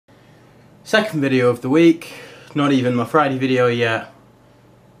Second video of the week, not even my Friday video yet.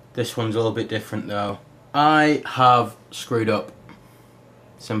 This one's a little bit different though. I have screwed up.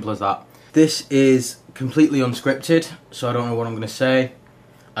 Simple as that. This is completely unscripted, so I don't know what I'm going to say.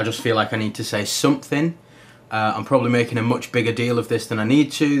 I just feel like I need to say something. I'm probably making a much bigger deal of this than I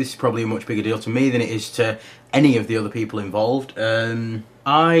need to. This is probably a much bigger deal to me than it is to any of the other people involved.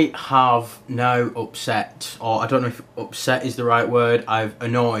 I have now upset, or I don't know if upset is the right word, I've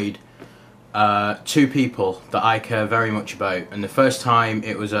annoyed two people that I care very much about. And the first time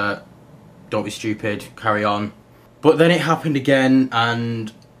it was a don't be stupid, carry on. But then it happened again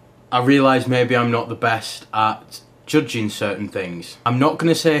and I realised maybe I'm not the best at judging certain things. I'm not going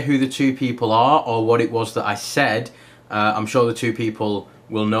to say who the two people are or what it was that I said. I'm sure the two people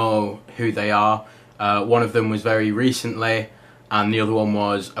will know who they are. One of them was very recently and the other one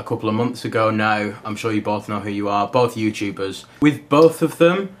was a couple of months ago now. I'm sure you both know who you are, both YouTubers. With both of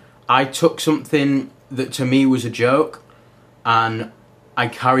them, I took something that to me was a joke and I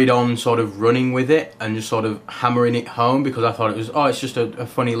carried on sort of running with it and just sort of hammering it home because I thought it was, oh, it's just a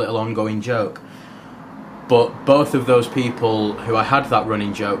funny little ongoing joke. But both of those people who I had that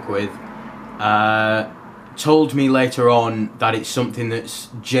running joke with told me later on that it's something that's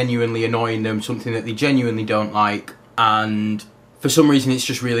genuinely annoying them, something that they genuinely don't like, and for some reason it's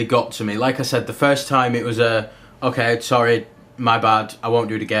just really got to me. Like I said, the first time it was okay, sorry, my bad, I won't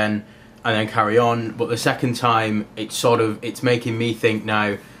do it again, and then carry on. But the second time, it's making me think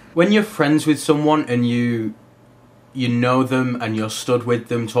now, when you're friends with someone and you know them and you're stood with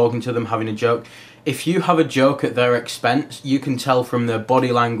them, talking to them, having a joke, if you have a joke at their expense, you can tell from their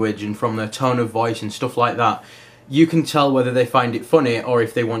body language and from their tone of voice and stuff like that, you can tell whether they find it funny or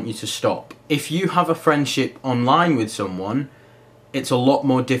if they want you to stop. If you have a friendship online with someone, it's a lot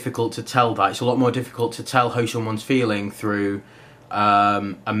more difficult to tell that. It's a lot more difficult to tell how someone's feeling through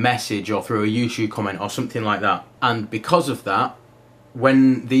a message or through a YouTube comment or something like that. And because of that,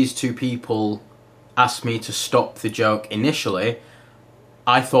 when these two people asked me to stop the joke initially,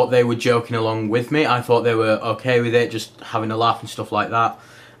 I thought they were joking along with me. I thought they were okay with it, just having a laugh and stuff like that.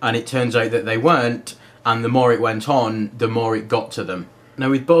 And it turns out that they weren't, and the more it went on, the more it got to them. Now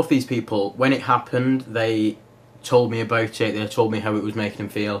with both these people, when it happened, they told me about it, they told me how it was making them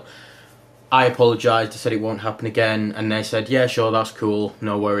feel. I apologised, I said it won't happen again, and they said, yeah, sure, that's cool,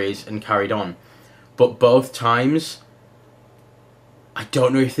 no worries, and carried on. But both times, I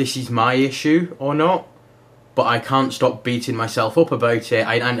don't know if this is my issue or not, but I can't stop beating myself up about it.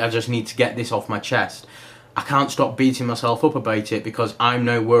 I just need to get this off my chest. I can't stop beating myself up about it because I'm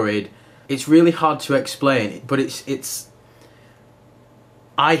now worried. It's really hard to explain, but it's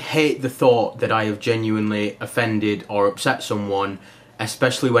I hate the thought that I have genuinely offended or upset someone,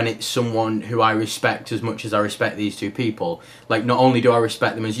 especially when it's someone who I respect as much as I respect these two people. Like, not only do I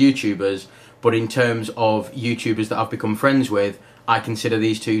respect them as YouTubers, but in terms of YouTubers that I've become friends with, I consider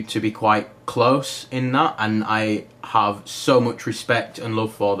these two to be quite close in that, and I have so much respect and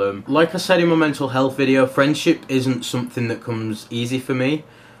love for them. Like I said in my mental health video, friendship isn't something that comes easy for me.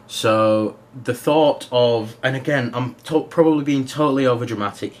 So the thought of, and again, I'm probably being totally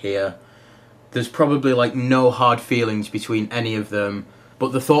overdramatic here, there's probably like no hard feelings between any of them,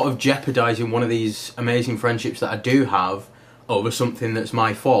 but the thought of jeopardising one of these amazing friendships that I do have over something that's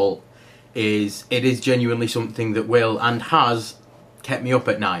my fault it is genuinely something that will and has kept me up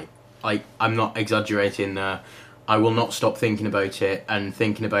at night. Like, I'm not exaggerating there. I will not stop thinking about it and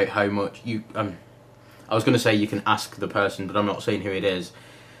thinking about how much I was going to say you can ask the person, but I'm not saying who it is.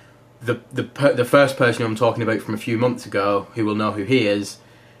 The first person I'm talking about from a few months ago, who will know who he is,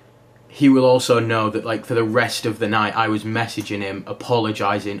 he will also know that, like, for the rest of the night I was messaging him,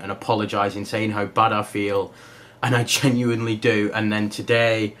 apologising, saying how bad I feel, and I genuinely do. And then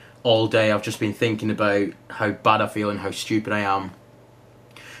today, all day, I've just been thinking about how bad I feel and how stupid I am.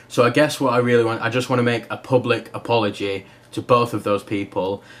 So I guess what I really want, I just want to make a public apology to both of those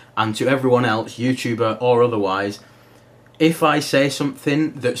people and to everyone else, YouTuber or otherwise. If I say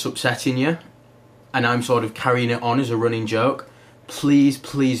something that's upsetting you and I'm sort of carrying it on as a running joke, please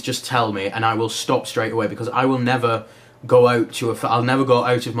just tell me and I will stop straight away, because I will never go out to I'll never go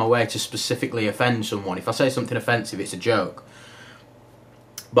out of my way to specifically offend someone. If I say something offensive, it's a joke.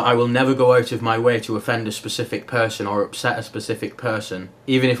 But I will never go out of my way to offend a specific person or upset a specific person.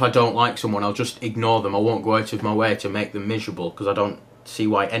 Even if I don't like someone, I'll just ignore them. I won't go out of my way to make them miserable, because I don't see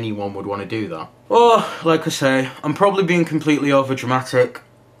why anyone would want to do that. Oh, like I say, I'm probably being completely overdramatic.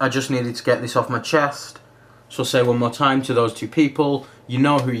 I just needed to get this off my chest. So I'll say one more time to those two people, you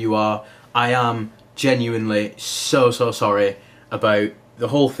know who you are. I am genuinely so sorry about the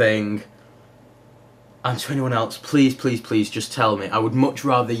whole thing. And to anyone else, please, please, please just tell me. I would much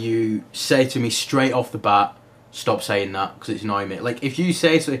rather you say to me straight off the bat, stop saying that, because it's annoying me. Like, if you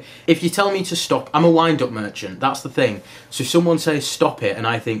say so, if you tell me to stop, I'm a wind-up merchant, that's the thing. So if someone says stop it and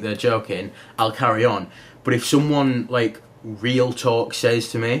I think they're joking, I'll carry on. But if someone, like, real talk says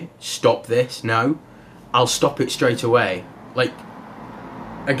to me, stop this now, I'll stop it straight away. Like,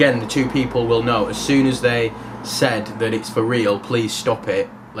 again, the two people will know. As soon as they said that it's for real, please stop it,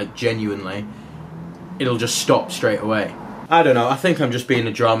 like, genuinely, it'll just stop straight away. I don't know, I think I'm just being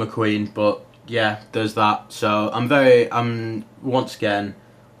a drama queen, but yeah, there's that. So I'm once again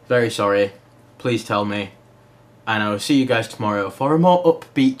very sorry. Please tell me, and I will see you guys tomorrow for a more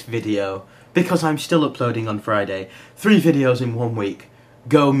upbeat video, because I'm still uploading on Friday. 3 videos in 1 week.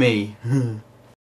 Go me.